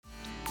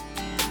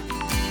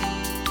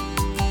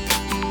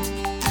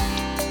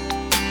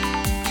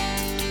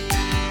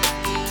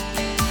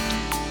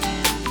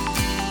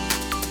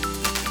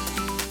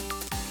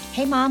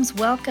Hey moms,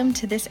 welcome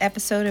to this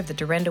episode of the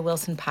Dorinda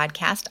Wilson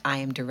podcast. I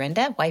am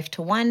Dorinda, wife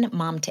to 1,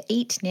 mom to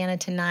 8, nana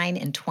to 9,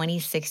 and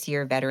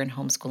 26-year veteran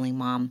homeschooling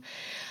mom.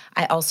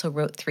 I also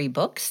wrote 3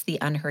 books: The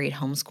Unhurried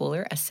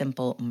Homeschooler, a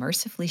simple,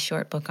 mercifully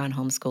short book on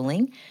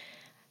homeschooling;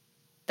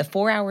 The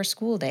 4-Hour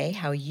School Day,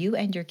 How You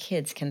and Your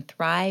Kids Can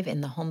Thrive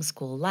in the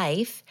Homeschool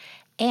Life;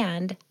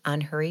 and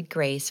Unhurried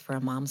Grace for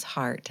a Mom's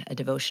Heart, a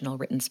devotional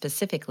written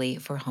specifically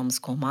for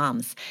homeschool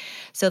moms.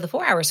 So the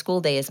 4-Hour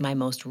School Day is my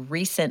most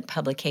recent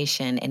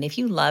publication, and if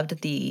you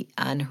loved the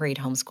Unhurried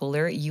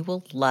Homeschooler, you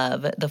will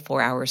love the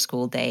 4-Hour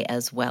School Day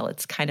as well.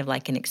 It's kind of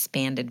like an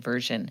expanded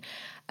version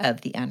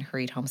of the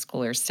Unhurried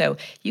Homeschooler. So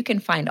you can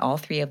find all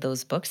 3 of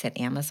those books at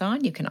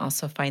Amazon. You can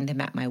also find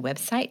them at my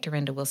website,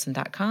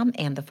 dorindawilson.com,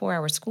 and the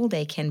 4-Hour School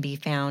Day can be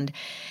found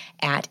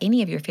at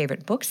any of your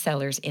favorite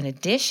booksellers in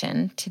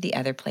addition to the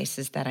other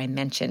places that I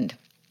mentioned.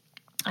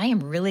 I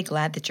am really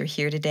glad that you're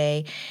here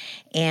today,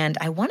 and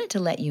I wanted to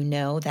let you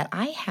know that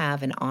I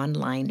have an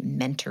online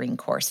mentoring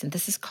course, and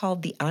this is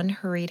called the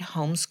Unhurried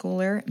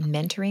Homeschooler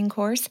Mentoring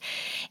Course,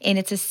 and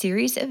it's a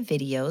series of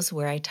videos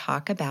where I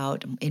talk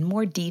about in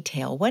more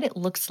detail what it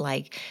looks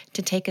like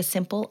to take a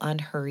simple,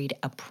 unhurried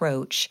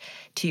approach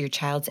to your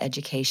child's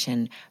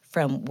education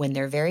from when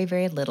they're very,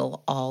 very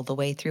little all the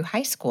way through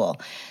high school.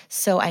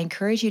 So I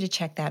encourage you to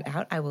check that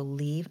out. I will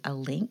leave a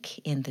link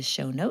in the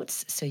show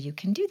notes so you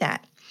can do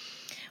that.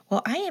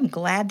 Well, I am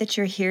glad that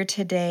you're here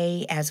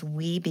today as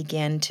we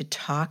begin to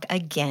talk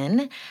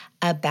again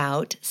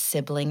about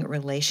sibling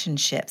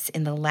relationships.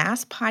 In the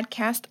last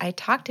podcast, I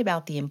talked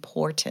about the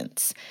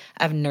importance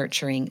of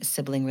nurturing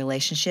sibling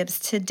relationships.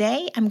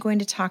 Today, I'm going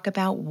to talk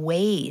about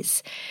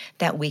ways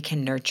that we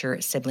can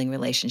nurture sibling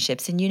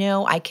relationships. And you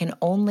know, I can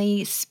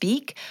only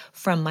speak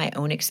from my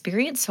own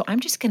experience, so I'm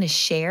just going to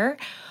share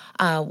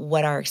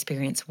what our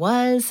experience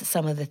was,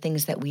 some of the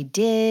things that we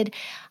did,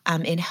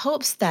 in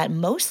hopes that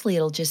mostly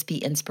it'll just be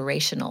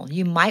inspirational.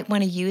 You might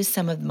want to use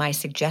some of my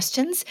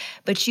suggestions,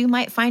 but you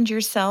might find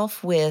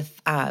yourself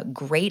with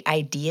great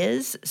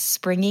ideas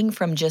springing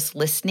from just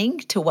listening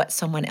to what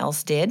someone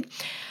else did.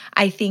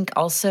 I think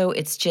also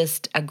it's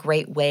just a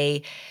great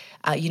way,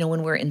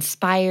 when we're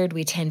inspired,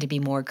 we tend to be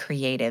more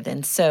creative.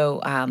 And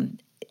so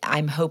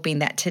I'm hoping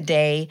that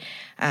today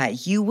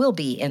you will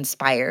be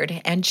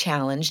inspired and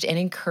challenged and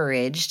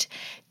encouraged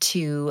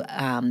to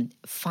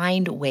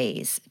find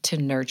ways to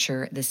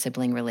nurture the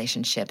sibling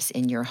relationships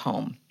in your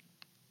home.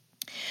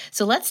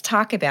 So let's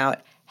talk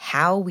about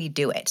how we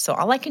do it. So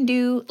all I can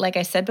do, like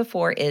I said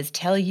before, is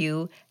tell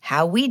you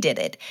how we did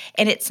it.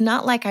 And it's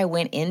not like I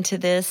went into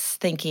this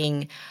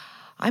thinking,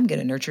 I'm going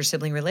to nurture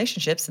sibling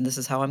relationships and this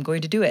is how I'm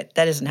going to do it.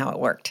 That isn't how it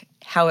worked.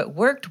 How it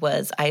worked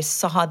was I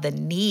saw the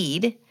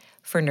need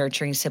for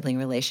nurturing sibling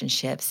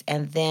relationships.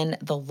 And then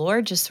the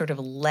Lord just sort of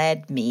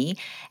led me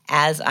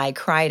as I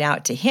cried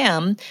out to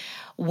Him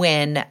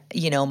when,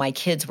 my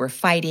kids were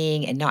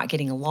fighting and not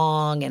getting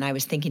along. And I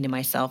was thinking to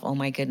myself, oh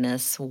my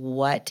goodness,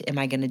 what am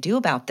I going to do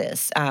about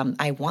this?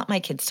 I want my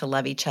kids to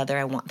love each other.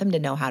 I want them to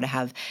know how to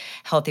have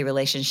healthy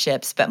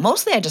relationships. But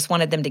mostly I just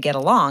wanted them to get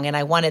along, and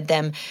I wanted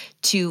them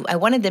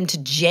to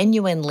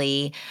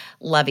genuinely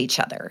love each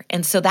other.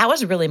 And so that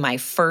was really my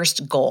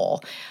first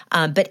goal.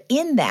 But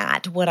in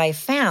that, what I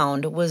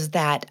found was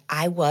that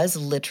I was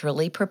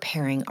literally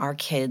preparing our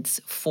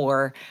kids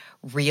for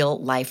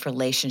real life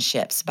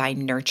relationships by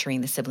nurturing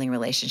the sibling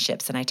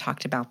relationships. And I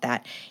talked about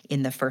that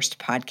in the first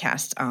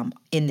podcast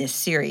in this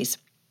series.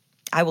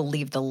 I will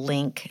leave the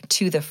link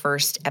to the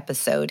first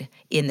episode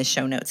in the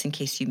show notes in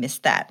case you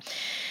missed that.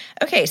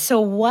 Okay,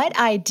 so what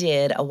I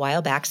did a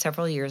while back,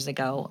 several years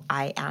ago,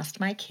 I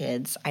asked my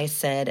kids, I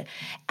said,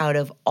 out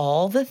of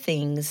all the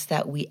things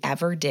that we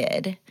ever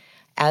did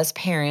as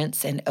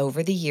parents and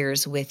over the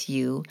years with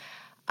you,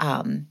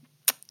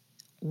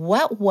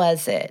 what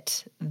was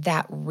it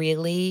that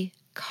really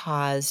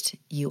caused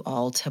you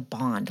all to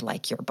bond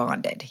like you're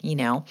bonded,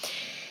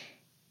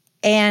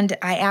 And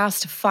I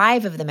asked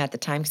 5 of them at the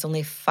time, because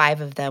only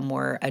 5 of them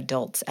were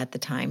adults at the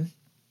time.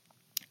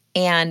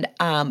 And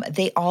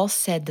they all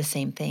said the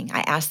same thing.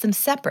 I asked them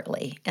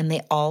separately, and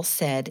they all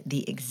said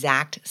the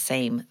exact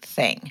same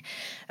thing.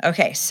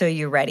 Okay, so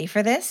you ready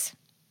for this?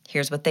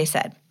 Here's what they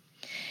said.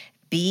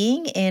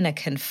 Being in a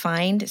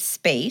confined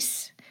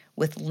space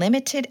with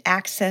limited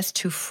access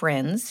to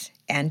friends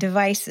and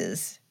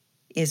devices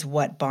is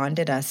what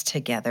bonded us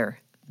together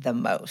the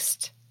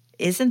most.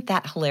 Isn't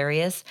that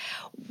hilarious?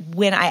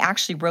 When I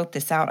actually wrote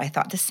this out, I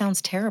thought, this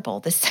sounds terrible.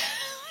 This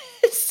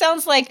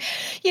sounds like,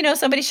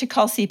 somebody should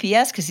call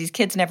CPS because these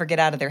kids never get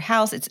out of their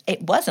house.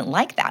 It wasn't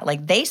like that.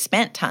 Like, they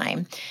spent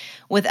time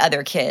with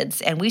other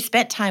kids, and we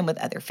spent time with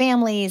other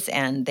families,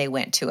 and they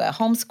went to a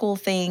homeschool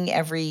thing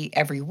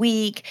every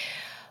week.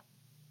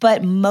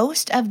 But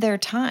most of their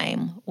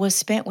time was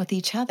spent with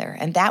each other.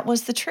 And that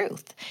was the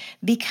truth,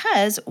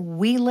 because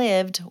we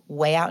lived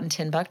way out in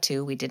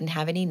Timbuktu. We didn't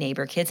have any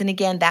neighbor kids. And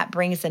again, that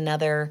brings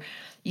another,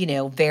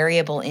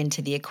 variable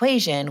into the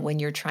equation when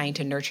you're trying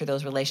to nurture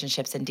those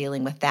relationships and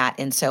dealing with that.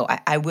 And so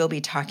I will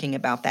be talking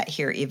about that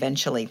here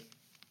eventually.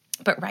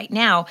 But right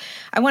now,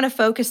 I want to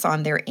focus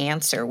on their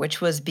answer,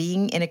 which was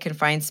being in a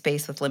confined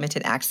space with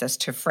limited access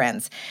to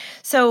friends.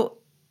 So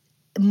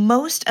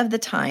most of the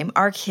time,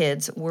 our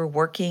kids were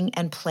working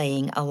and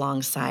playing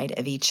alongside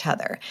of each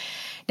other.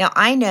 Now,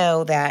 I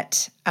know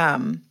that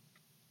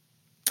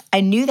I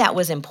knew that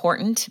was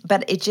important,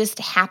 but it just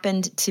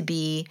happened to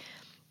be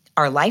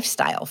our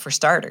lifestyle, for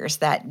starters,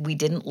 that we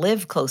didn't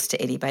live close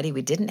to anybody.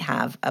 We didn't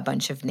have a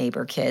bunch of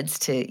neighbor kids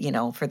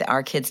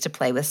our kids to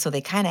play with. So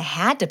they kind of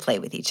had to play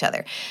with each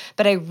other.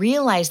 But I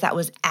realized that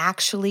was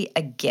actually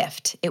a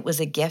gift. It was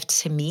a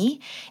gift to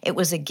me. It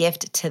was a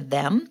gift to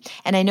them.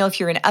 And I know if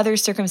you're in other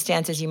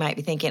circumstances, you might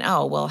be thinking,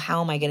 oh, well, how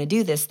am I going to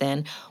do this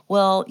then?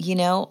 Well,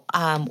 like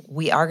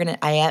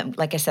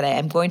I said, I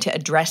am going to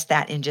address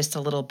that in just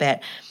a little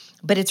bit.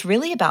 But it's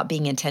really about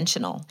being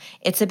intentional.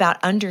 It's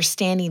about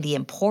understanding the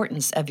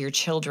importance of your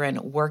children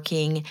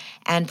working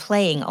and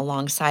playing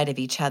alongside of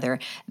each other.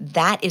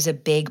 That is a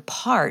big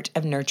part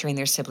of nurturing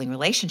their sibling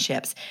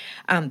relationships,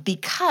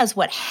 because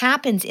what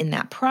happens in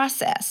that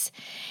process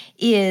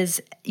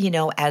is,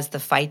 as the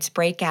fights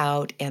break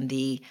out and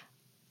the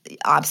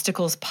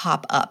obstacles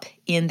pop up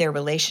in their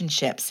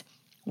relationships,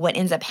 what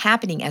ends up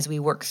happening as we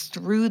work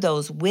through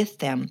those with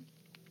them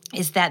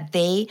is that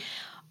they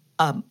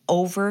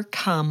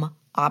overcome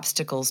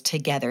obstacles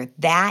together.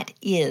 That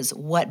is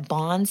what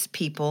bonds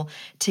people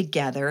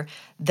together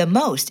the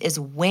most, is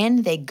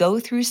when they go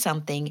through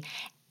something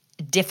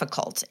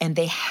difficult and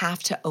they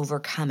have to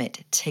overcome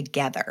it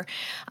together.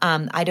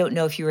 I don't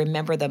know if you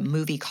remember the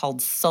movie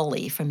called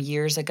Sully from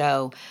years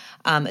ago.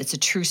 It's a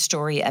true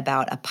story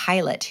about a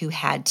pilot who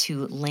had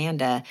to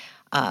land a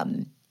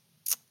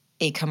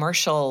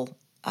commercial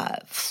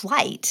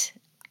flight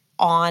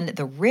on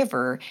the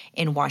river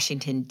in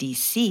Washington,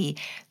 D.C.,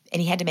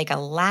 and he had to make a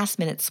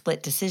last-minute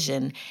split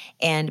decision,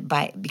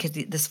 because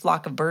this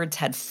flock of birds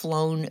had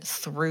flown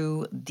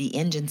through the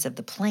engines of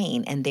the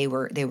plane, and they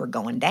were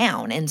going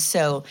down, and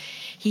so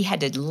he had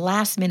to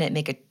last-minute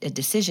make a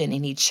decision,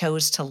 and he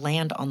chose to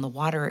land on the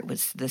water. It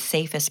was the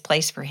safest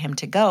place for him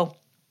to go,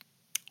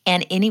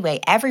 and anyway,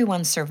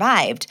 everyone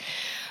survived.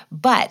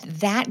 But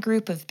that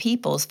group of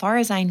people, as far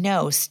as I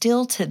know,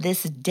 still to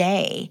this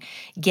day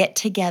get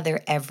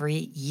together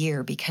every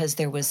year because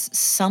there was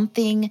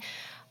something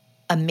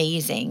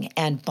amazing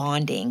and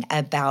bonding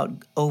about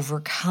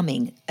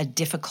overcoming a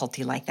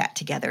difficulty like that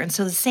together. And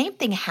so the same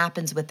thing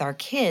happens with our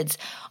kids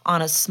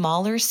on a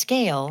smaller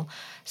scale,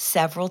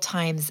 several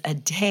times a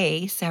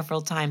day,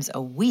 several times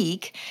a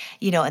week,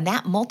 and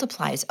that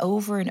multiplies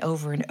over and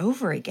over and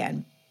over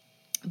again.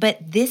 But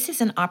this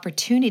is an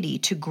opportunity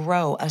to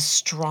grow a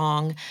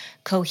strong,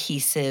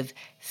 cohesive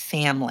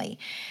family.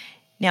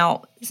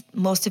 Now,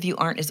 most of you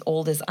aren't as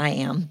old as I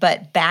am,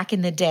 but back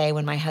in the day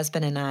when my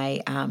husband and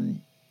I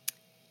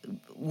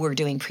were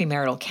doing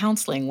premarital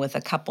counseling with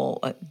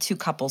two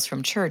couples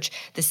from church,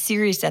 the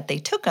series that they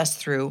took us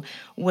through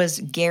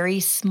was Gary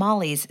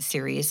Smalley's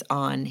series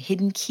on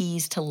hidden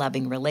keys to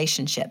loving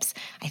relationships.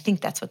 I think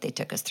that's what they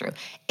took us through.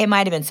 It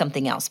might have been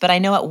something else, but I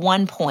know at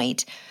one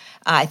point,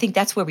 I think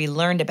that's where we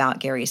learned about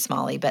Gary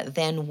Smalley. But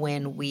then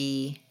when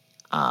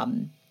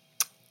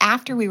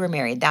after we were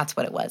married, that's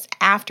what it was.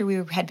 After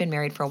we had been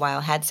married for a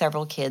while, had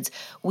several kids,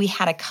 we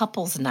had a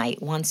couples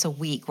night once a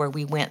week where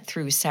we went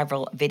through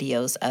several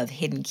videos of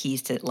hidden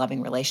keys to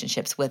loving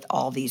relationships with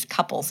all these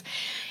couples.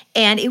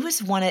 And it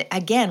was one of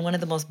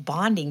the most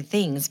bonding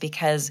things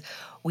because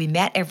we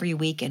met every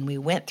week and we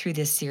went through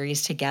this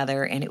series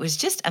together, and it was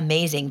just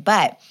amazing.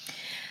 But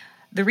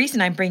the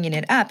reason I'm bringing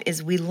it up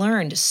is we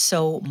learned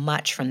so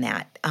much from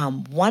that.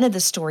 One of the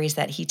stories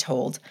that he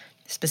told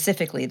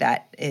specifically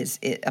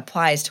it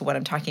applies to what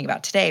I'm talking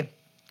about today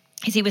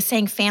is he was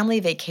saying family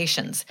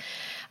vacations.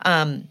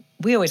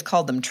 We always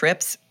called them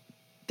trips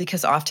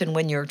because often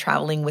when you're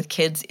traveling with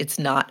kids, it's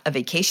not a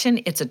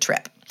vacation, it's a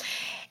trip.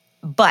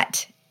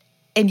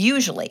 And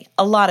usually,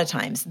 a lot of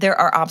times, there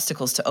are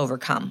obstacles to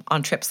overcome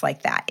on trips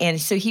like that. And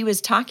so he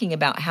was talking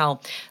about how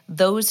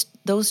those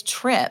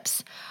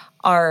trips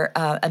are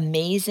an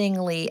amazing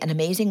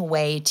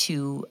way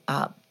to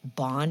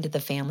bond the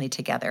family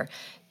together,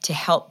 to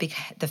help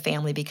the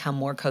family become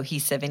more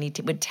cohesive. And he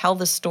would tell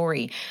the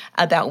story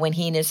about when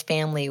he and his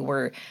family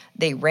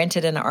they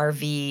rented an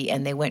RV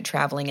and they went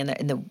traveling,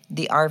 and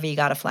the RV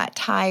got a flat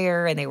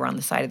tire, and they were on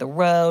the side of the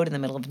road in the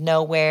middle of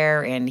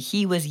nowhere, and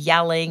he was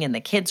yelling, and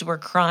the kids were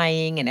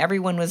crying, and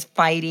everyone was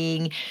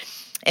fighting.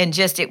 And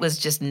it was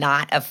just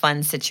not a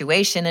fun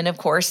situation. And of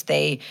course,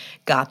 they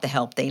got the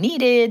help they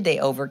needed. They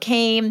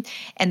overcame.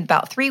 And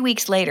about 3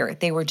 weeks later,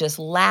 they were just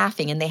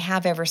laughing. And they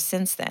have ever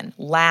since then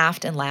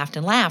laughed and laughed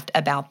and laughed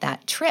about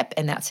that trip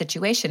and that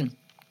situation.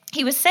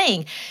 He was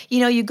saying,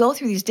 you go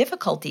through these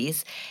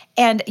difficulties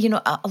and,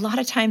 a lot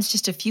of times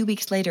just a few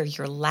weeks later,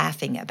 you're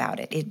laughing about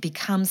it. It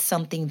becomes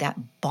something that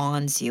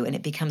bonds you, and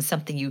it becomes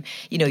something you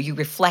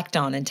reflect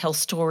on and tell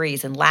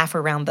stories and laugh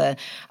around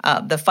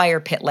the fire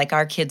pit like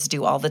our kids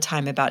do all the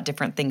time about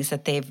different things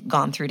that they've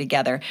gone through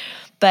together.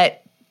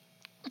 But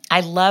I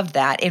love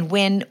that. And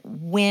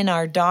when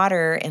our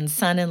daughter and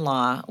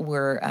son-in-law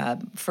were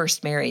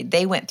first married,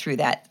 they went through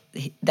that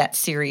that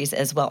series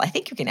as well. I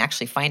think you can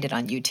actually find it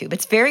on YouTube.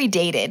 It's very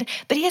dated,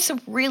 but he has some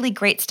really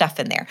great stuff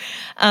in there.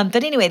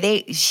 But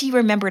anyway, she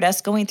remembered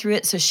us going through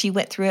it, so she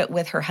went through it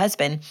with her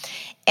husband.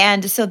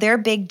 And so their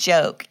big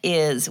joke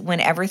is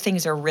whenever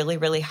things are really,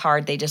 really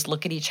hard, they just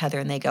look at each other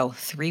and they go,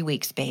 3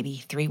 weeks,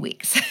 baby, 3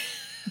 weeks.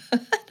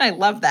 I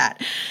love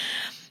that.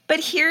 But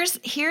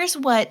here's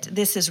what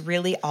this is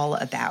really all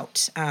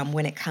about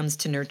when it comes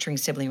to nurturing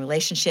sibling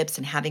relationships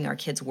and having our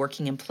kids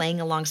working and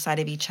playing alongside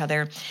of each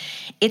other.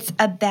 It's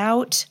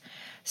about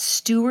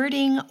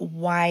stewarding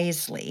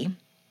wisely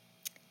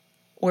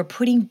or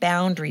putting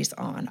boundaries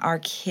on our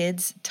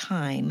kids'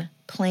 time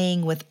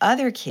playing with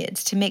other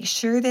kids to make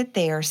sure that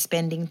they are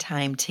spending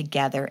time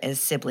together as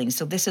siblings.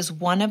 So this is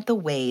one of the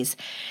ways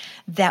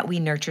that we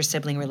nurture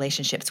sibling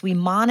relationships. We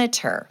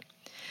monitor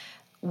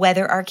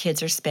whether our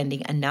kids are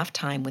spending enough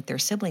time with their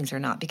siblings or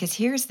not. Because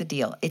here's the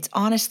deal. It's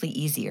honestly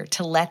easier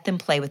to let them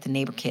play with the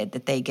neighbor kid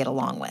that they get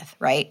along with,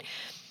 right?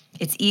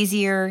 It's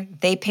easier.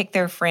 They pick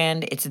their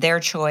friend. It's their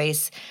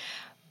choice.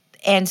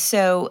 And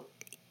so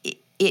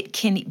it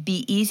can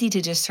be easy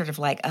to just sort of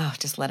like, oh,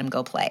 just let them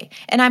go play.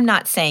 And I'm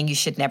not saying you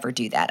should never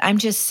do that. I'm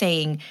just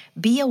saying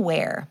be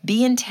aware,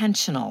 be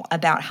intentional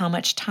about how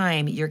much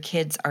time your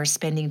kids are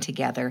spending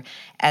together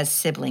as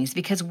siblings.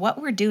 Because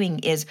what we're doing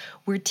is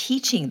we're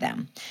teaching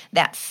them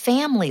that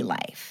family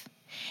life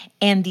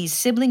and these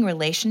sibling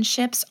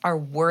relationships are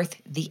worth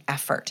the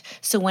effort.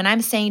 So when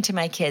I'm saying to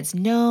my kids,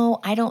 no,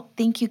 I don't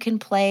think you can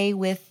play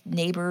with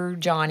neighbor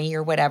Johnny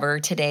or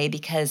whatever today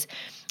because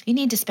you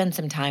need to spend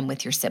some time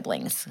with your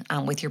siblings,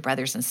 with your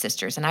brothers and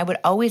sisters. And I would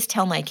always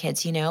tell my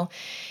kids,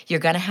 you're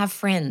going to have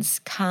friends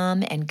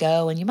come and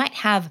go, and you might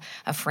have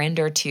a friend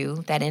or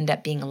two that end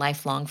up being a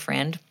lifelong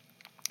friend.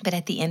 But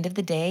at the end of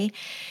the day,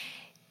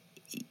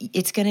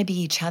 it's going to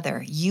be each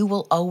other. You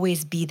will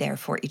always be there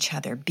for each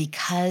other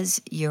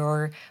because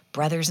you're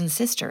brothers and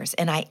sisters.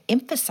 And I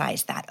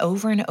emphasize that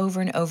over and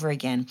over and over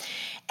again.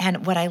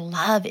 And what I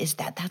love is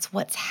that that's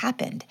what's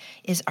happened,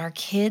 is our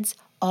kids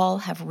all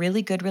have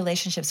really good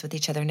relationships with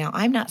each other. Now,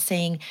 I'm not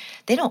saying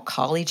they don't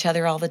call each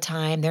other all the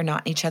time. They're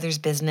not in each other's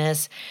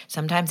business.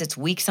 Sometimes it's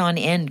weeks on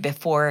end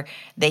before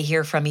they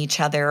hear from each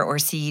other or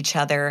see each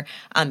other.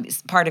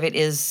 Part of it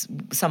is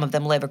some of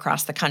them live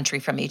across the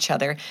country from each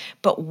other.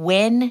 But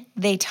when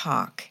they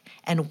talk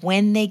and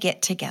when they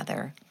get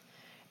together,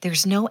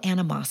 there's no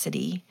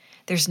animosity.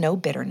 There's no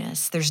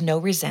bitterness. There's no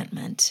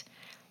resentment.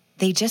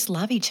 They just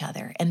love each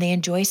other and they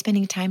enjoy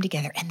spending time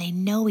together and they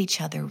know each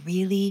other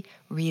really,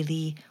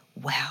 really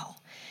well.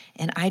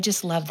 And I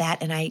just love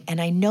that. And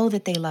I know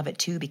that they love it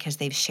too because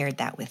they've shared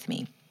that with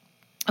me.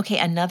 Okay,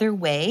 another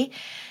way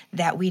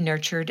that we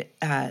nurtured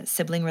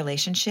sibling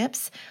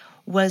relationships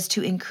was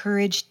to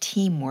encourage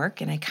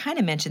teamwork. And I kind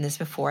of mentioned this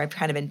before. I've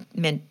kind of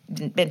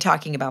been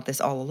talking about this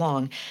all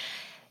along,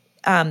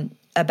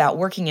 about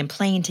working and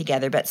playing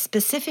together, but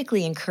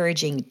specifically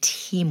encouraging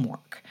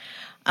teamwork.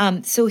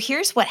 So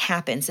here's what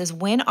happens is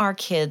when our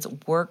kids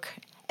work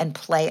and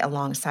play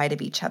alongside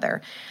of each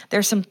other,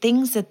 there's some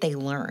things that they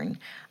learn.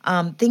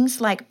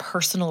 Things like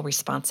personal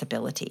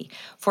responsibility.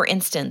 For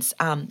instance,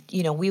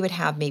 we would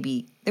have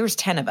there was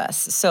 10 of us.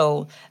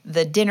 So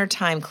the dinner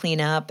time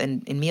cleanup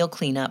and meal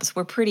cleanups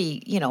were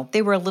pretty,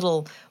 they were a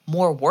little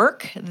more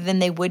work than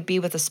they would be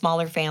with a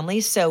smaller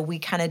family. So we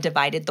kind of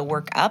divided the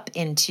work up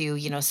into,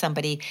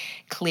 somebody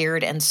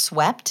cleared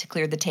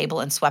the table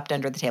and swept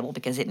under the table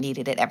because it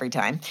needed it every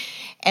time.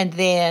 And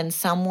then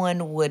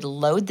someone would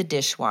load the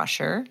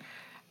dishwasher.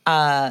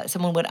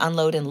 Someone would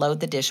unload and load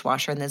the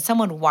dishwasher, and then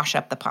someone would wash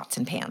up the pots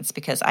and pans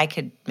because I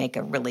could make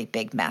a really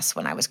big mess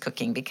when I was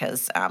cooking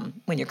because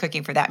when you're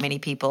cooking for that many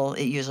people,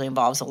 it usually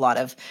involves a lot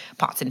of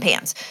pots and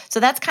pans. So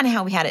that's kind of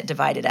how we had it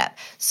divided up.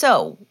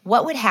 So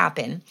what would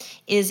happen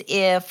is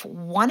if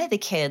one of the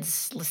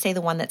kids, let's say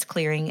the one that's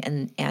clearing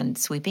and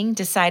sweeping,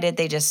 decided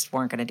they just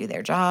weren't going to do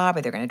their job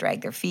or they're going to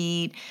drag their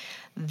feet,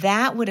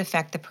 that would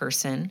affect the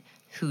person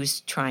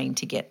who's trying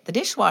to get the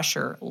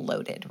dishwasher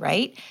loaded,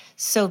 right?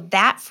 So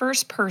that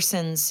first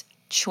person's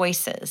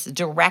choices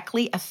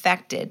directly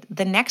affected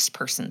the next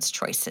person's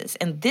choices.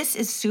 And this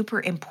is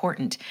super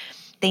important.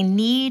 They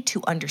need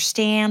to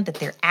understand that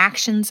their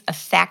actions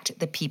affect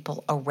the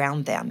people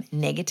around them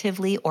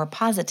negatively or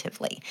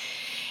positively.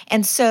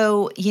 And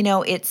so,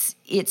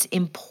 it's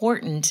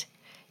important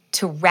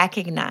to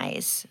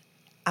recognize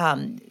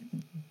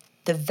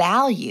the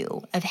value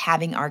of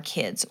having our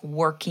kids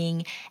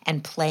working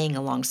and playing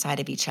alongside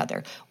of each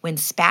other. When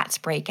spats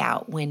break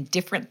out, when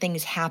different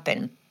things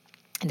happen,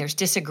 and there's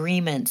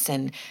disagreements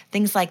and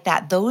things like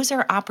that, those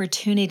are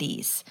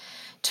opportunities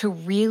to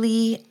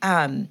really,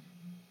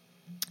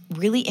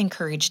 really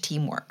encourage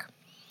teamwork.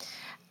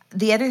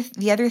 The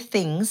other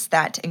things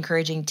that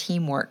encouraging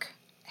teamwork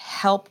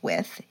help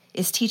with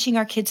is teaching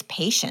our kids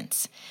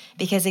patience.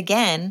 Because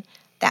again,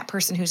 that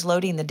person who's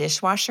loading the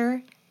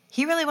dishwasher,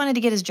 he really wanted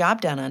to get his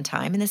job done on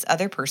time, and this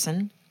other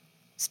person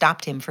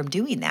stopped him from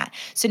doing that.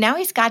 So now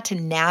he's got to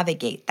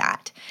navigate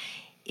that.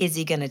 Is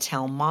he going to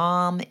tell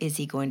mom? Is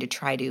he going to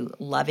try to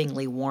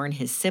lovingly warn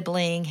his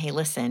sibling, hey,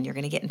 listen, you're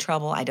going to get in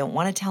trouble. I don't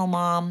want to tell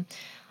mom.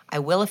 I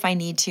will if I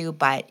need to,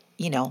 but,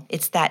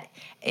 it's that,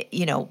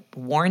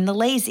 warn the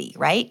lazy,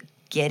 right?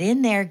 Get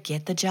in there,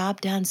 get the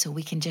job done so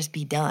we can just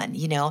be done,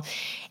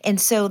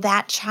 And so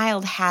that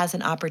child has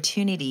an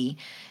opportunity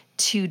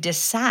to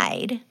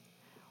decide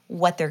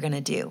what they're going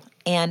to do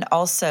and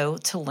also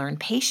to learn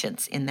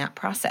patience in that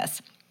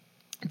process.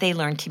 They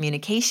learn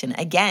communication.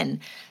 Again,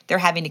 they're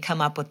having to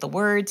come up with the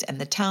words and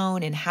the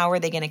tone and how are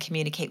they going to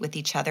communicate with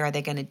each other? Are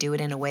they going to do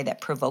it in a way that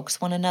provokes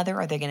one another?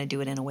 Are they going to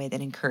do it in a way that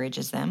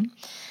encourages them?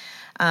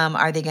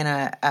 Are they going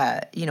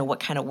to, what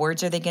kind of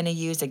words are they going to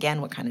use?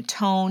 Again, what kind of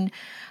tone?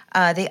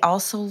 They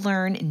also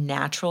learn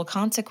natural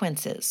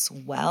consequences.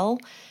 Well,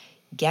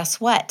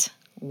 guess what?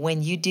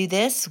 When you do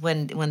this,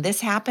 when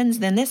this happens,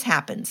 then this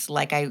happens.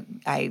 Like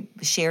I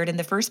shared in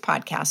the first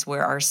podcast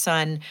where our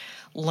son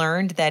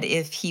learned that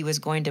if he was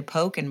going to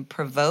poke and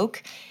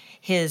provoke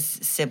his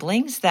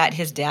siblings, that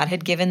his dad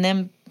had given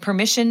them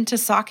permission to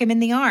sock him in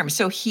the arm.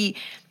 So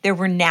there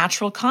were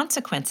natural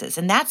consequences.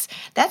 And that's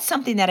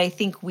something that I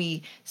think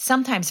we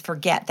sometimes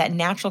forget, that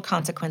natural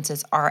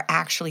consequences are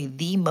actually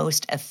the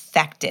most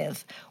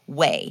effective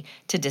way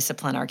to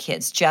discipline our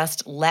kids.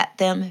 Just let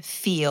them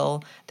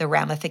feel the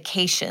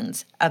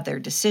ramifications of their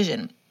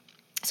decision.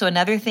 So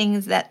another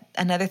thing that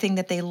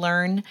they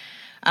learn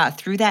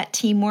through that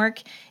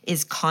teamwork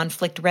is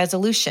conflict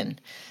resolution.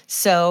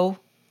 So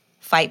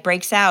fight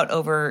breaks out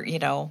over,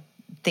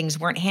 things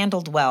weren't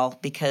handled well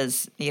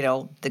because,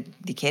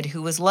 the kid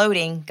who was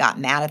loading got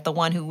mad at the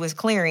one who was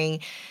clearing,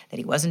 that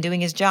he wasn't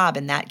doing his job,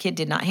 and that kid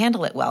did not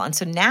handle it well. And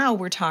so now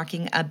we're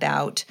talking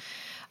about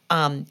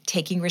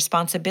taking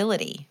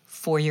responsibility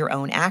for your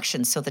own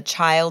actions. So the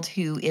child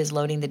who is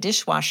loading the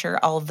dishwasher,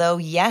 although,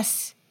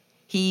 yes,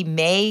 he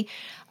may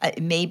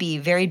be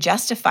very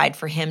justified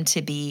for him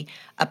to be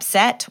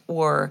upset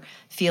or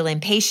feel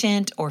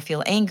impatient or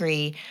feel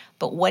angry,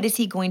 but what is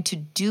he going to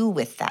do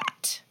with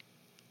that?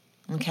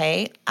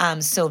 Okay,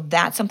 so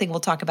that's something we'll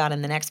talk about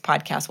in the next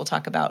podcast. We'll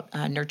talk about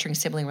nurturing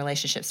sibling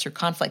relationships through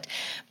conflict.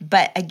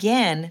 But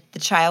again, the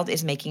child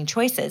is making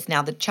choices.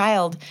 Now, the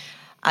child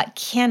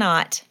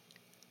cannot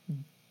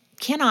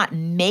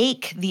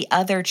make the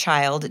other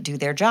child do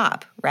their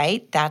job,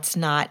 right? That's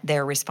not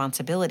their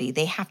responsibility.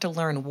 They have to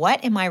learn,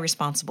 what am I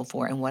responsible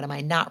for and what am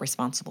I not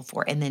responsible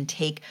for, and then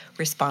take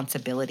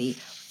responsibility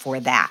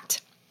for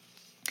that.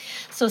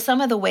 So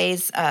some of the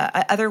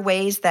other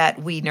ways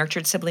that we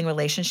nurtured sibling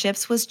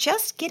relationships was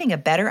just getting a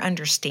better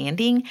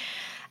understanding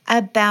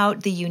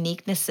about the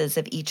uniquenesses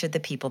of each of the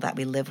people that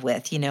we live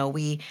with.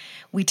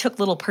 We took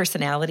little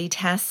personality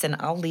tests, and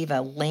I'll leave a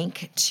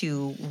link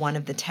to one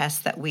of the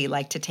tests that we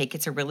like to take.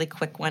 It's a really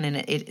quick one, and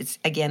it's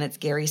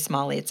Gary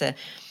Smalley.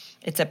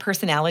 It's a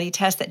personality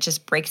test that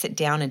just breaks it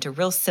down into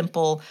real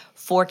simple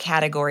 4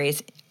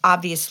 categories.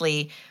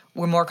 Obviously,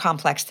 we're more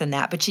complex than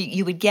that, but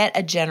you would get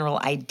a general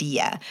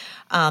idea.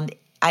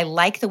 I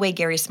like the way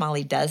Gary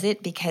Smalley does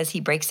it because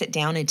he breaks it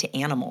down into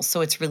animals,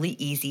 so it's really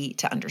easy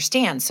to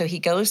understand. So he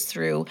goes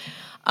through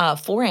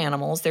 4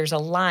 animals. There's a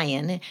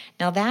lion.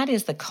 Now that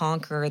is the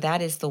conqueror.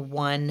 That is the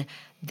one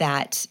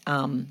that,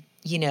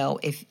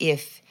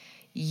 if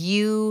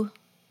you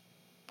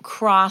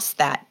cross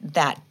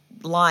that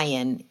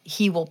lion,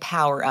 he will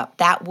power up.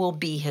 That will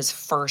be his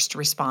first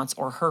response,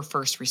 or her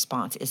first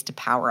response is to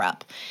power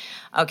up.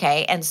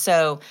 Okay, and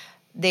so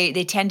they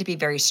tend to be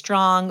very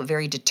strong,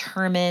 very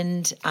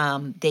determined.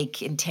 They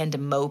can tend to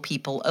mow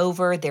people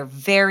over. They're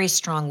very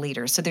strong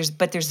leaders. So there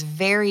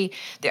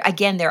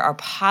are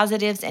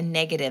positives and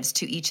negatives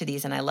to each of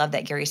these, and I love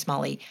that Gary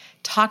Smalley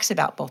talks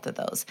about both of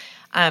those.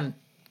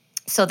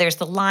 So there's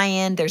the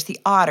lion, there's the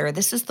otter.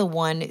 This is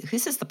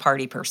the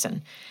party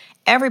person.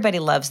 Everybody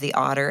loves the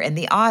otter, and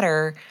the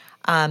otter,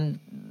 but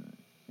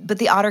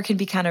the otter can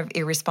be kind of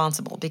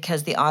irresponsible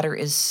because the otter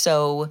is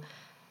so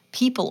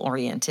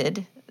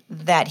people-oriented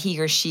that he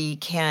or she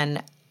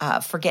can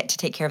forget to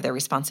take care of their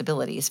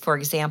responsibilities. For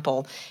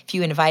example,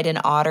 if an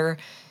otter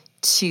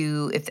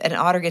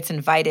gets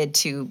invited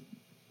to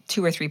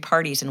 2 or 3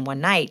 parties in one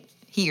night,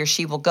 he or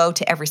she will go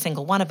to every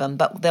single one of them,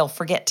 but they'll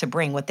forget to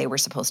bring what they were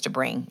supposed to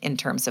bring in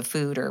terms of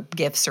food or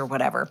gifts or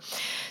whatever.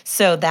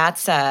 So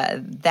that's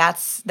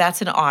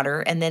an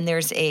otter. And then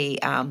there's a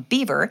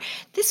beaver.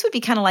 This would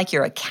be kind of like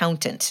your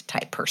accountant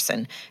type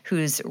person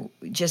who's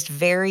just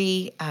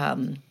very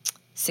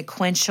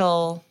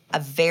sequential, a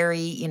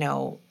very,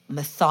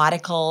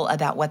 methodical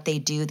about what they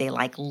do. They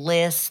like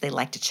lists. They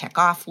like to check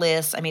off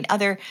lists. I mean,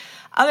 other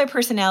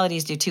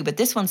personalities do too, but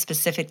this one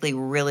specifically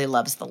really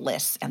loves the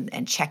lists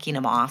and checking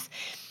them off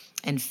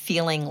and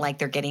feeling like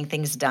they're getting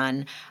things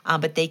done.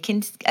 But they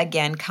can,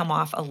 again, come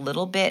off a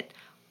little bit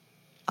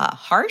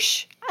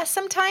harsh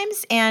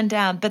sometimes.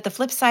 But the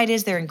flip side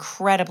is they're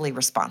incredibly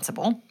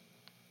responsible.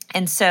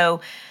 And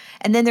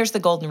then there's the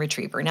golden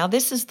retriever. Now,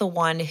 this is the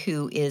one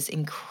who is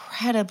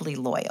incredibly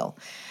loyal.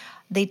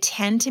 They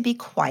tend to be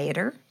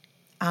quieter.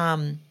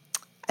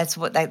 That's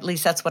what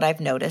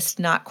I've noticed.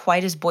 Not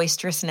quite as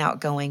boisterous and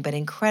outgoing, but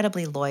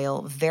incredibly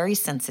loyal, very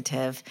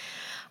sensitive.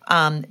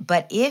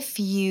 But if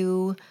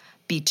you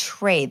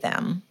betray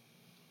them,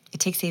 it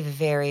takes a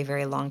very,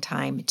 very long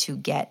time to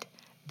get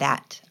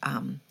that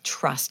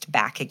trust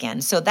back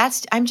again. So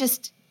I'm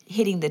just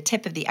hitting the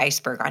tip of the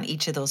iceberg on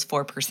each of those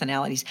 4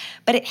 personalities.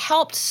 But it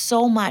helped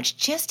so much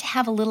just to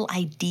have a little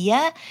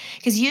idea,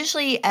 because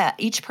usually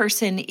each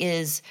person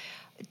is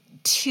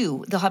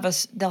 2. They'll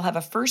have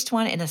a first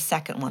one and a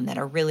second one that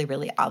are really,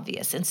 really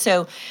obvious. And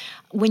so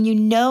when you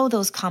know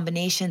those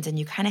combinations and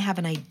you kind of have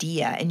an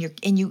idea, and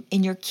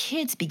your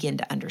kids begin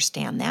to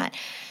understand that,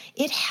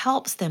 it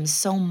helps them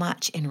so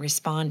much in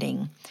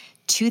responding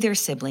to their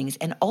siblings,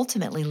 and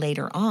ultimately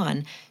later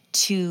on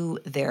to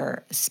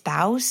their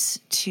spouse,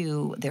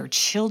 to their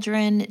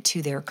children,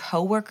 to their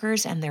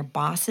coworkers and their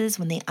bosses,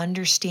 when they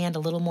understand a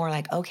little more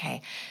like,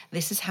 okay,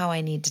 this is how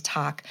I need to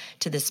talk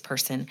to this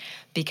person,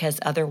 because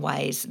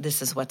otherwise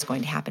this is what's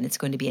going to happen. It's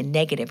going to be a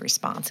negative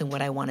response. And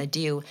what I want to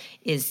do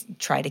is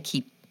try to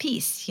keep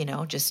peace,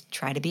 just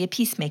try to be a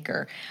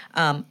peacemaker.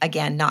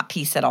 Again, not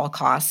peace at all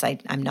costs.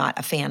 I'm not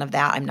a fan of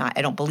that.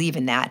 I don't believe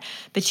in that.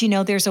 But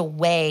there's a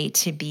way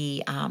to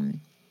be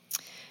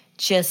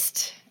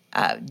just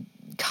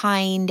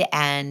kind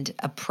and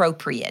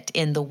appropriate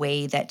in the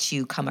way that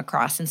you come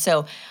across. And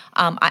so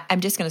I'm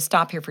just going to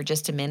stop here for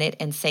just a minute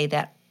and say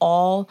that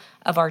all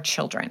of our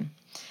children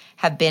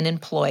have been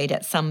employed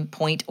at some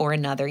point or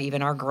another,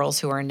 even our girls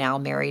who are now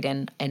married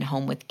and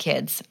home with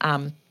kids.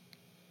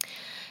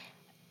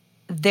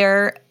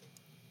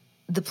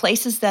 The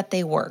places that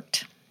they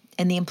worked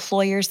and the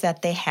employers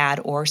that they had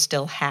or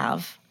still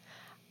have,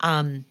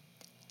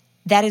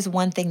 that is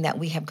one thing that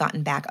we have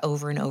gotten back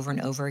over and over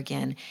and over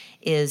again,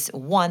 is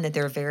one, that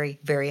they're very,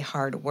 very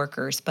hard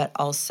workers, but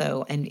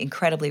also and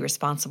incredibly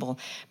responsible,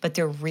 but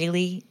they're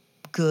really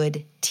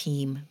good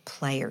team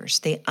players.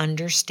 They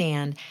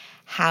understand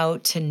how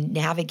to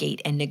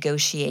navigate and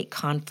negotiate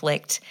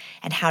conflict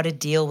and how to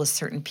deal with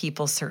certain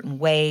people certain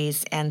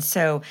ways. And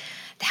so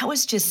that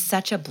was just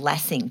such a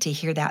blessing to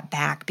hear that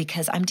back,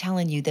 because I'm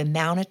telling you, the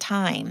amount of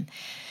time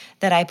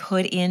that I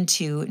put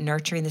into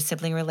nurturing the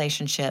sibling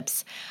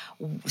relationships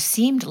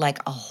seemed like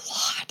a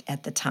lot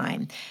at the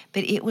time,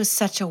 but it was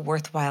such a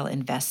worthwhile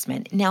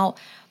investment. Now,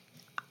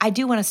 I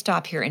do want to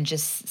stop here and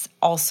just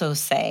also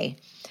say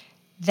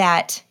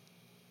that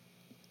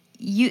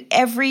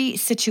every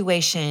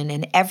situation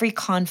and every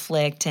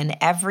conflict and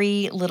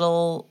every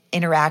little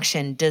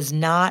interaction does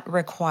not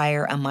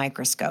require a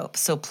microscope.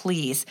 So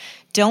please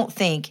don't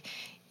think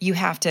you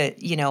have to,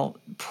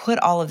 put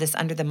all of this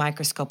under the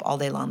microscope all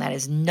day long. That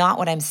is not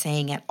what I'm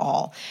saying at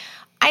all.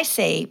 I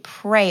say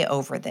pray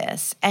over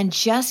this and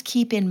just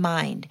keep in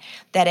mind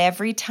that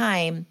every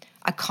time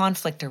a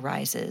conflict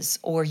arises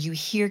or you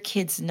hear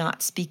kids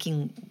not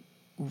speaking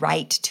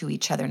right to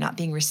each other, not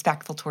being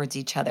respectful towards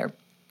each other,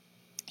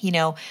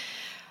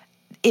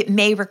 it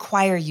may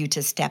require you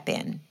to step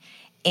in,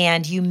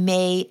 and you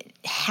may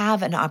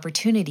have an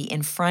opportunity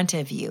in front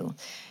of you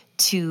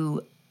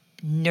to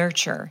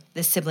nurture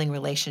the sibling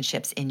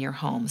relationships in your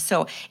home.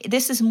 So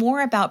this is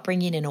more about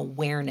bringing an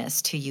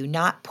awareness to you,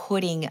 not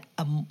putting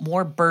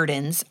more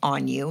burdens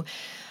on you,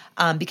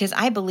 because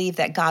I believe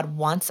that God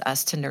wants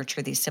us to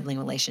nurture these sibling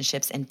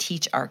relationships and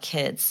teach our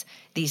kids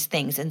these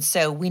things. And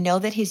so we know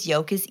that his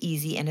yoke is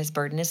easy and his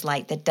burden is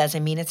light. That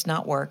doesn't mean it's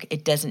not work.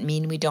 It doesn't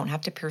mean we don't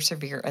have to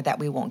persevere or that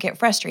we won't get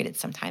frustrated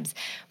sometimes.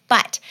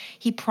 But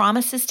he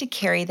promises to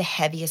carry the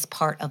heaviest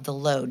part of the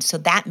load. So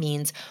that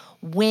means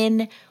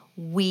when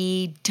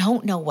we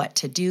don't know what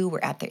to do, we're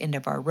at the end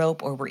of our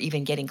rope, or we're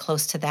even getting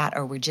close to that,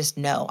 or we just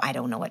know, I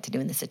don't know what to do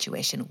in this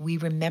situation, we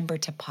remember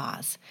to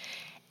pause,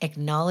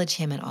 acknowledge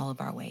him in all of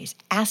our ways,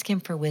 ask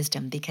him for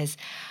wisdom, because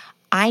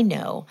I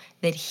know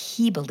that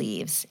he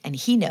believes and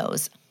he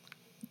knows,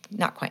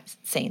 not quite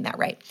saying that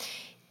right,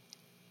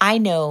 I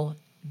know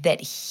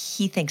that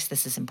he thinks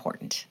this is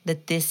important,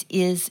 that this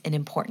is an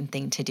important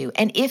thing to do.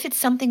 And if it's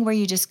something where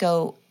you just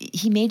go,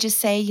 he may just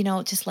say,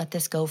 just let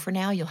this go for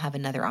now. You'll have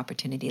another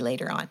opportunity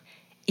later on,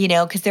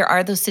 because there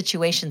are those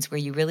situations where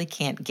you really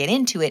can't get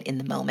into it in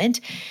the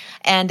moment.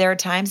 And there are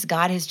times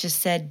God has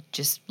just said,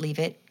 just leave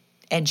it.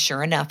 And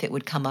sure enough, it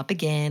would come up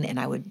again, and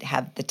I would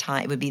have the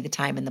time, it would be the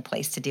time and the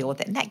place to deal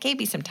with it. And that gave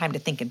me some time to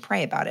think and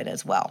pray about it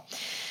as well.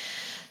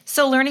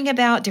 So learning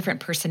about different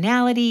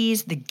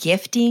personalities, the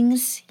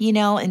giftings,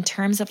 in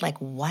terms of like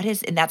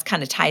and that's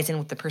kind of ties in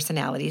with the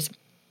personalities.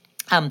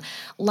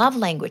 Love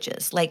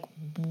languages, like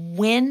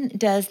when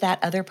does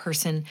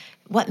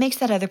what makes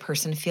that other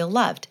person feel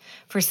loved?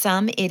 For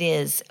some, it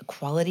is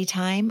quality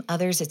time.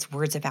 Others, it's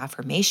words of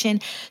affirmation.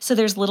 So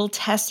there's little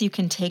tests you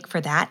can take for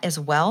that as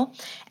well.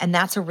 And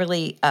that's a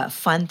really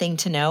fun thing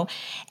to know.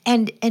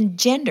 And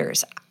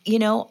genders,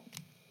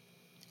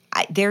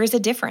 there is a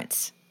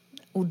difference.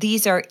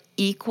 These are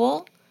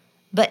equal,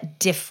 but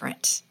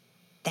different.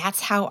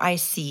 That's how I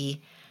see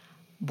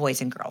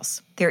boys and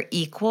girls. They're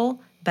equal,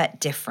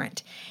 but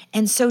different.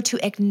 And so to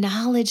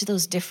acknowledge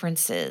those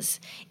differences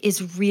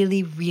is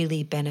really,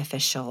 really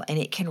beneficial. And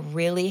it can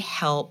really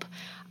help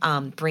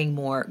bring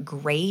more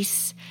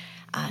grace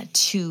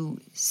to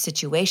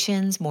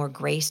situations, more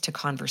grace to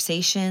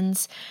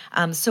conversations.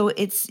 So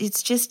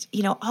it's just,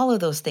 all of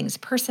those things,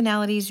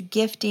 personalities,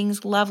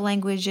 giftings, love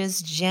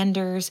languages,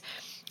 genders,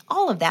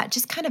 all of that,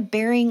 just kind of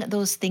bearing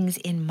those things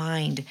in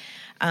mind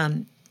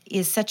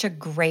is such a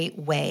great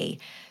way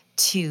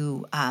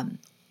to,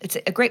 it's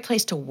a great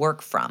place to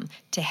work from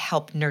to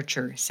help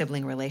nurture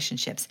sibling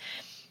relationships.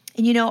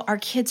 And our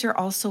kids are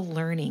also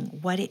learning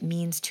what it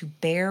means to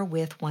bear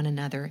with one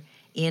another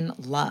in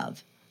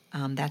love.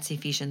 That's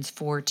Ephesians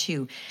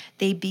 4:2.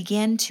 They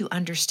begin to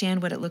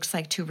understand what it looks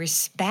like to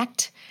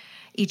respect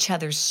each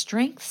other's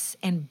strengths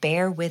and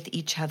bear with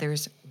each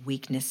other's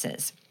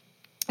weaknesses.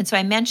 And so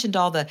I mentioned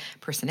all the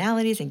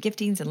personalities and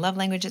giftings and love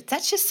languages.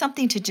 That's just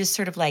something to just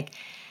sort of like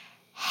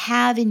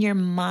have in your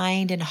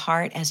mind and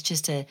heart as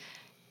just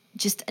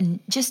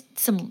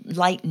some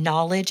light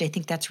knowledge. I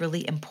think that's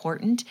really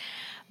important.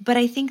 But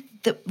I think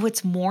that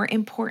what's more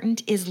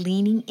important is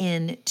leaning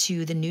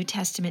into the New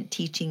Testament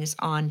teachings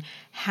on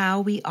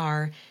how we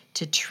are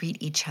to treat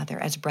each other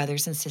as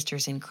brothers and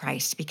sisters in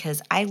Christ,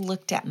 because I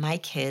looked at my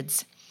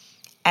kids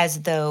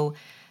as though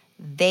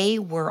they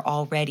were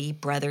already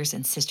brothers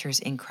and sisters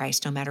in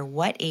Christ, no matter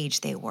what age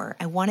they were.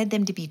 I wanted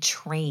them to be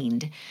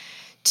trained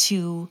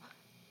to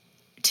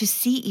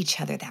see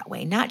each other that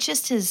way, not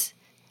just as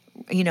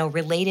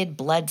related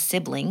blood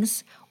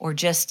siblings or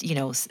just,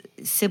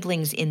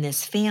 siblings in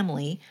this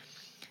family,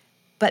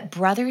 but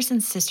brothers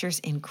and sisters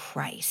in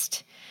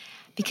Christ,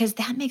 because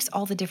that makes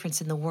all the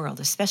difference in the world,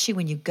 especially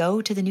when you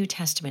go to the New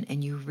Testament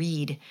and you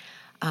read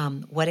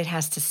what it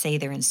has to say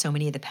there in so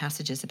many of the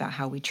passages about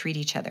how we treat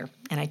each other.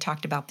 And I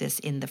talked about this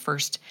in the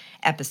first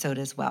episode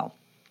as well.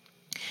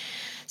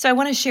 So I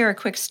want to share a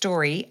quick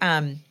story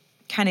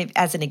kind of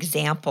as an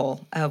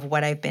example of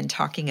what I've been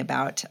talking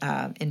about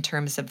in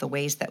terms of the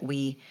ways that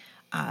we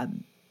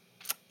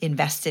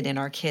invested in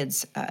our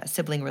kids'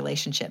 sibling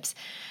relationships.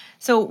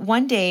 So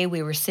one day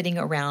we were sitting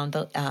around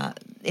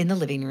in the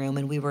living room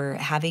and we were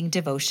having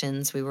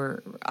devotions.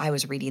 I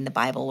was reading the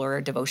Bible or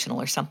a devotional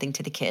or something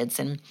to the kids,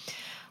 and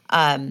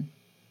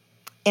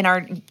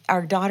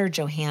our daughter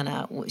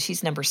Johanna,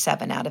 she's number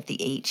 7 out of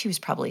the 8. She was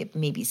probably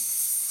maybe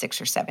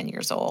 6 or 7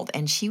 years old,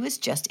 and she was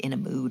just in a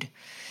mood.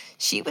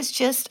 She was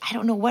just, I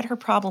don't know what her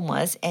problem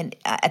was. And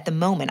at the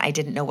moment, I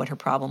didn't know what her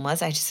problem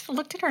was. I just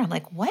looked at her. I'm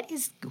like, what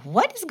is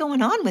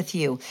going on with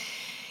you?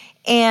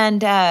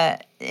 And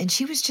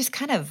she was just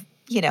kind of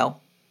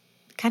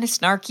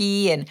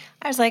snarky. And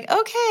I was like,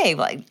 okay,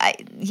 well,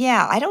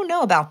 I don't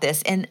know about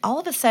this. And all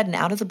of a sudden,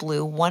 out of the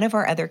blue, one of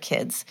our other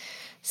kids,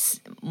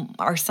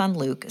 our son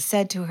Luke,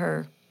 said to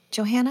her,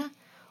 Johanna,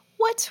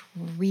 what's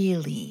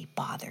really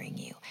bothering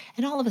you?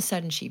 And all of a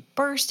sudden she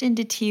burst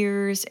into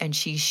tears and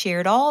she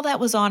shared all that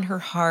was on her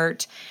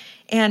heart.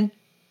 And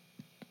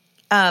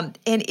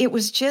it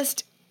was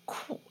just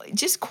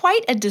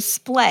quite a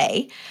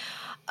display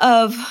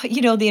of,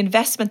 the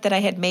investment that I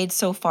had made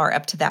so far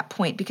up to that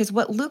point. Because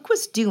what Luke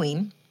was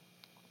doing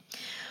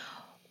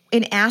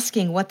in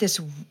asking what this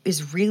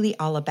is really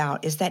all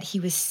about is that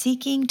he was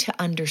seeking to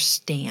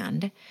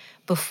understand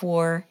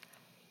before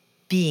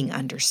being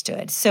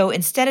understood. So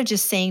instead of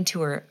just saying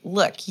to her,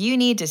 look, you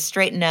need to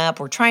straighten up,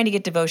 we're trying to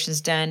get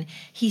devotions done,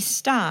 he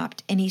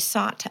stopped and he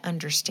sought to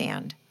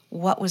understand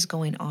what was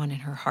going on in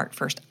her heart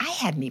first. I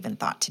hadn't even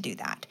thought to do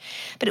that,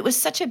 but it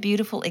was such a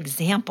beautiful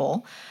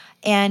example.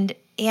 And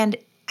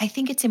I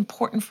think it's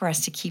important for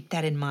us to keep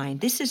that in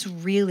mind. This is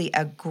really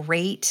a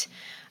great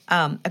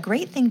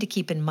thing to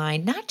keep in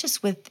mind, not just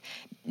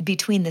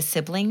between the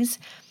siblings,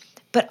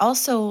 but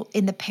also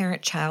in the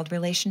parent-child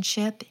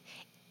relationship,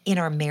 in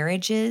our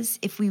marriages.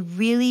 If we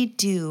really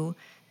do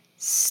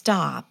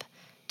stop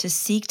to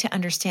seek to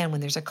understand when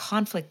there's a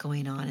conflict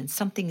going on and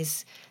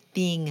something's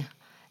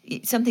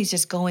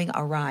just going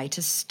awry,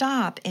 to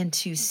stop and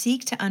to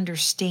seek to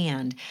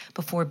understand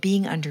before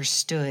being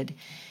understood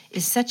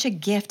is such a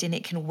gift, and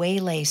it can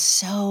waylay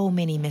so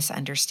many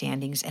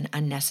misunderstandings and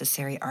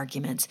unnecessary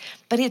arguments.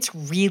 But it's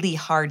really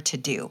hard to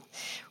do,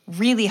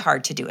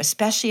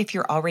 especially if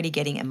you're already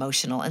getting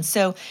emotional. And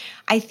so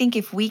I think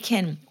if we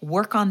can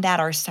work on that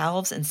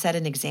ourselves and set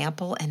an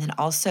example, and then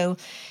also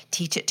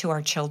teach it to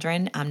our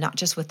children, not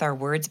just with our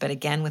words, but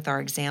again with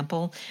our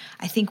example,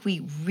 I think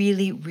we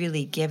really,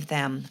 really give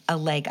them a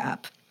leg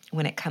up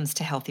when it comes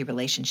to healthy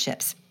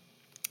relationships.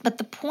 But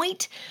the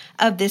point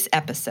of this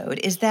episode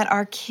is that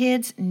our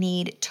kids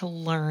need to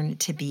learn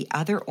to be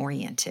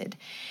other-oriented.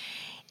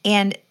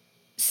 And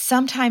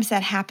sometimes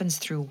that happens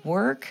through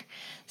work,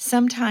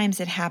 sometimes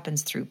it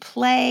happens through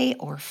play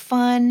or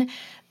fun,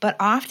 but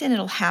often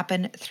it'll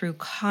happen through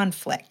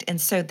conflict.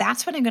 And so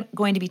that's what I'm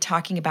going to be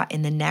talking about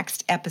in the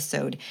next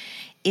episode,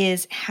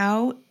 is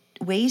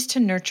ways to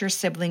nurture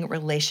sibling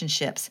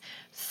relationships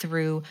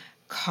through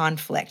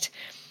conflict.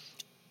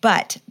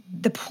 But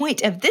the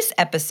point of this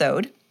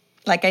episode,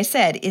 like I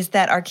said, is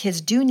that our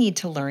kids do need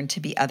to learn to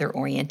be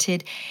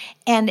other-oriented,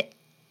 and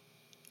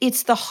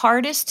it's the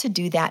hardest to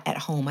do that at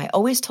home. I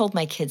always told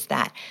my kids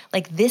that.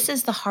 This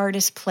is the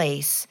hardest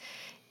place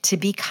to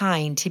be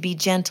kind, to be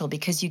gentle,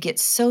 because you get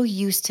so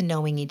used to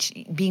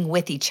being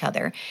with each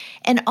other.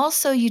 And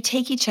also you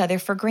take each other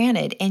for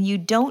granted, and you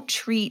don't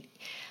treat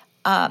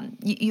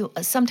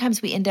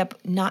sometimes we end up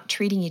not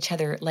treating each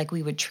other like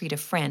we would treat a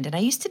friend. And I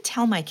used to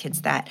tell my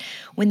kids that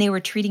when they were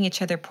treating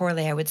each other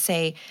poorly, I would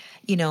say,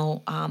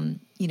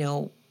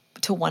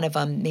 to one of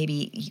them,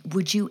 maybe,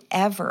 would you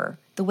ever,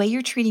 the way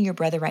you're treating your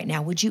brother right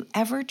now, would you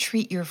ever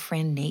treat your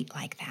friend Nate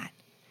like that?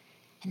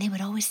 And they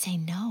would always say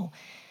no.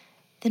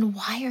 Then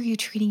why are you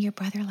treating your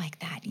brother like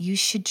that? You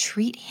should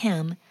treat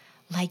him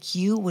like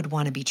you would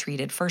want to be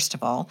treated, first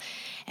of all.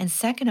 And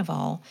second of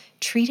all,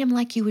 treat him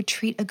like you would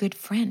treat a good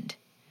friend.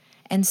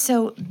 And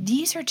so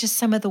these are just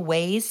some of the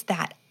ways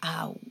that,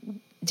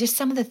 just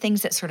some of the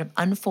things that sort of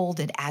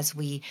unfolded as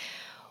we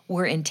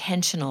were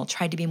intentional,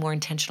 tried to be more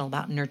intentional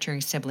about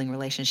nurturing sibling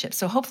relationships.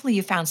 So hopefully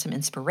you found some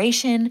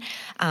inspiration,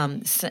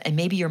 and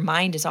maybe your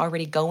mind is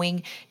already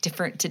going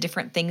to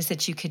different things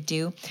that you could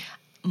do.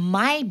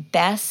 My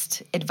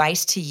best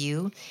advice to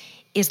you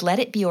is let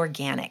it be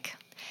organic.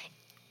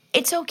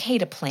 It's okay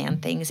to plan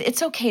things.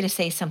 It's okay to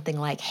say something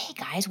like, hey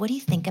guys, what do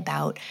you think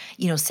about,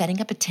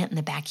 setting up a tent in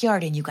the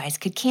backyard and you guys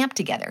could camp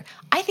together?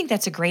 I think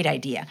that's a great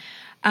idea.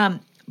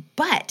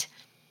 But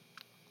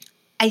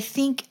I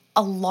think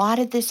a lot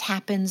of this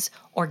happens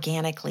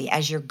organically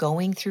as you're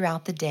going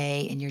throughout the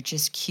day and you're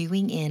just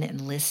cueing in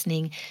and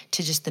listening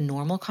to just the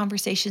normal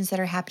conversations that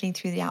are happening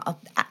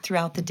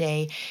throughout the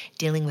day,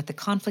 dealing with the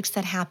conflicts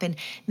that happen,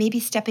 maybe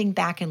stepping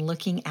back and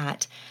looking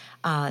at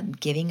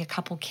giving a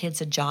couple kids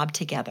a job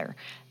together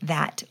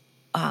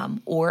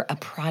or a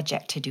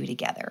project to do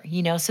together,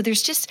 So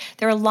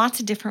there are lots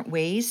of different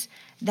ways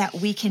that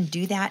we can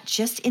do that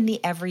just in the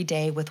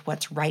everyday with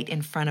what's right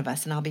in front of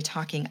us. And I'll be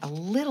talking a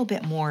little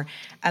bit more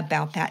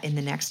about that in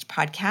the next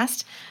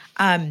podcast.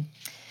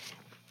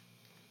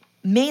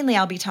 Mainly,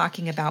 I'll be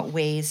talking about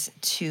ways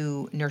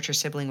to nurture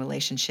sibling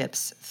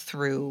relationships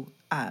through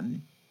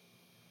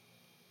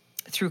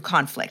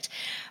conflict.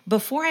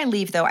 Before I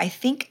leave, though, I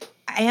think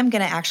I am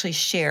going to actually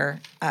share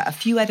a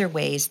few other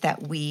ways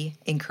that we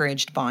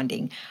encouraged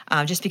bonding,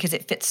 just because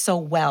it fits so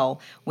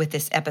well with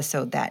this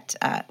episode that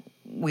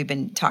we've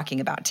been talking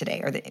about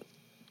today,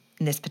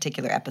 in this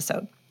particular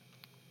episode.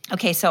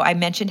 Okay, so I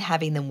mentioned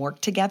having them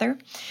work together.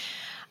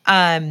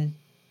 I've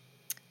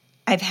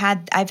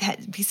had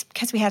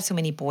because we had so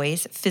many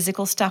boys,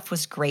 physical stuff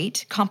was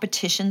great.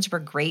 Competitions were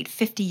great.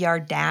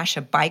 50-yard dash,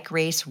 a bike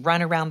race,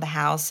 run around the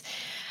house.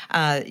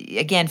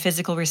 Again,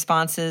 physical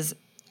responses,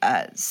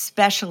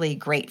 especially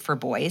great for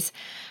boys.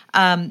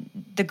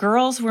 The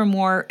girls were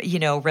more,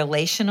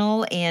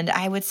 relational, and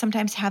I would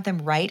sometimes have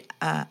them write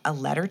a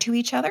letter to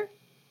each other,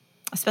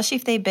 especially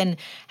if they've been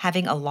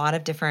having a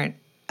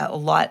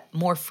lot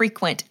more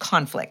frequent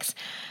conflicts.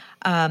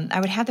 I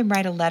would have them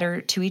write a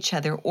letter to each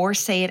other or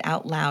say it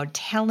out loud,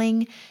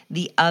 telling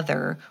the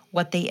other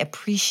what they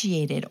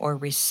appreciated or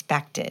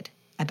respected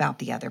about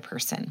the other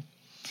person.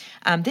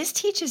 This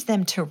teaches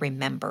them to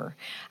remember.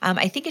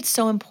 I think it's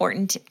so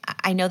important.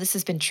 I know this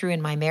has been true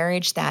in my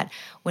marriage that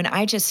when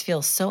I just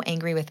feel so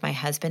angry with my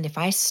husband, if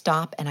I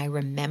stop and I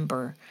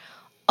remember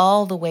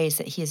all the ways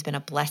that he has been a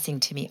blessing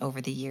to me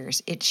over the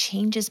years, it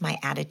changes my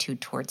attitude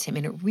towards him,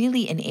 and it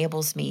really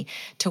enables me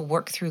to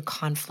work through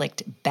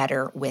conflict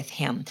better with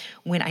him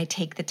when I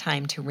take the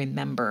time to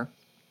remember.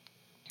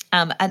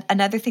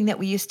 Another thing that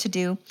we used to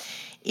do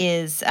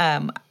is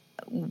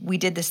we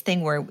did this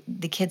thing where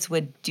the kids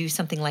would do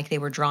something like they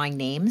were drawing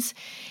names.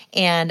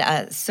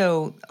 And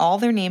so all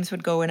their names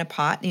would go in a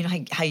pot. You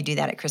know how you do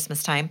that at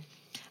Christmas time?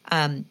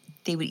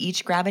 They would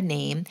each grab a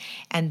name,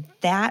 and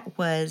that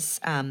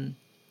was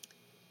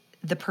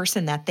the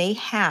person that they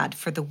had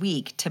for the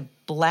week to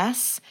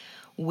bless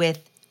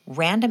with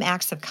random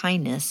acts of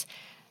kindness,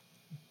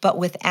 but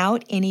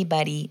without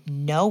anybody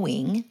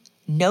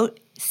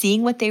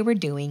seeing what they were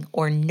doing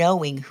or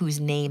knowing whose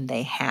name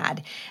they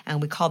had.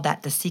 And we called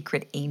that the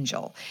secret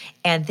angel.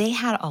 And they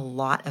had a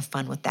lot of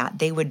fun with that.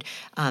 They would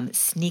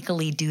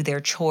sneakily do their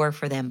chore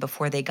for them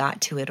before they got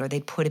to it, or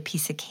they'd put a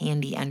piece of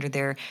candy under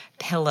their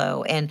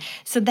pillow. And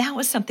so that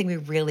was something we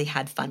really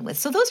had fun with.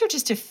 So those are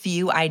just a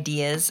few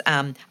ideas.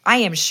 I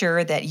am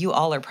sure that you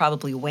all are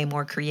probably way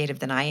more creative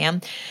than I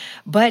am,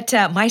 but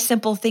my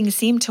simple things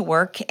seem to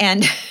work,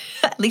 and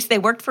at least they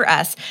worked for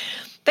us.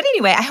 But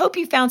anyway, I hope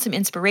you found some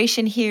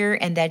inspiration here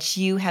and that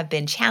you have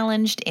been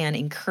challenged and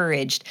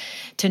encouraged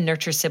to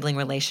nurture sibling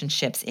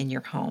relationships in your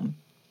home.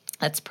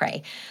 Let's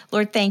pray.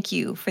 Lord, thank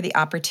you for the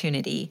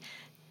opportunity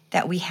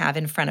that we have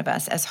in front of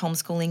us as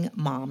homeschooling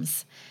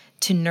moms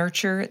to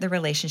nurture the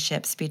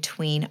relationships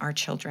between our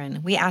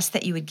children. We ask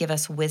that you would give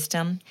us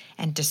wisdom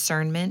and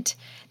discernment,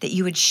 that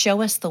you would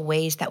show us the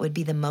ways that would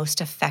be the most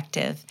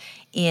effective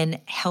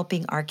in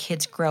helping our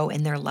kids grow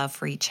in their love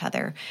for each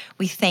other.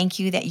 We thank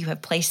you that you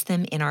have placed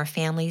them in our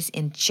families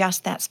in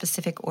just that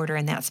specific order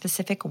and that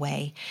specific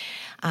way,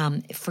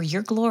 for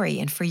your glory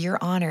and for your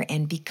honor,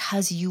 and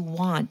because you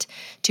want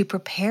to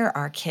prepare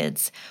our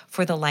kids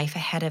for the life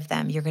ahead of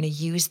them. You're going to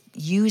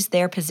use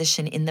their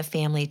position in the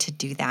family to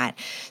do that.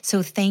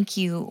 So thank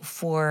you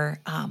for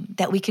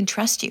that we can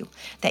trust you,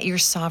 that you're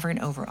sovereign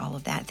over all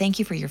of that. Thank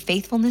you for your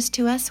faithfulness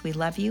to us. We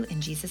love you. In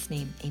Jesus'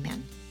 name,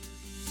 amen.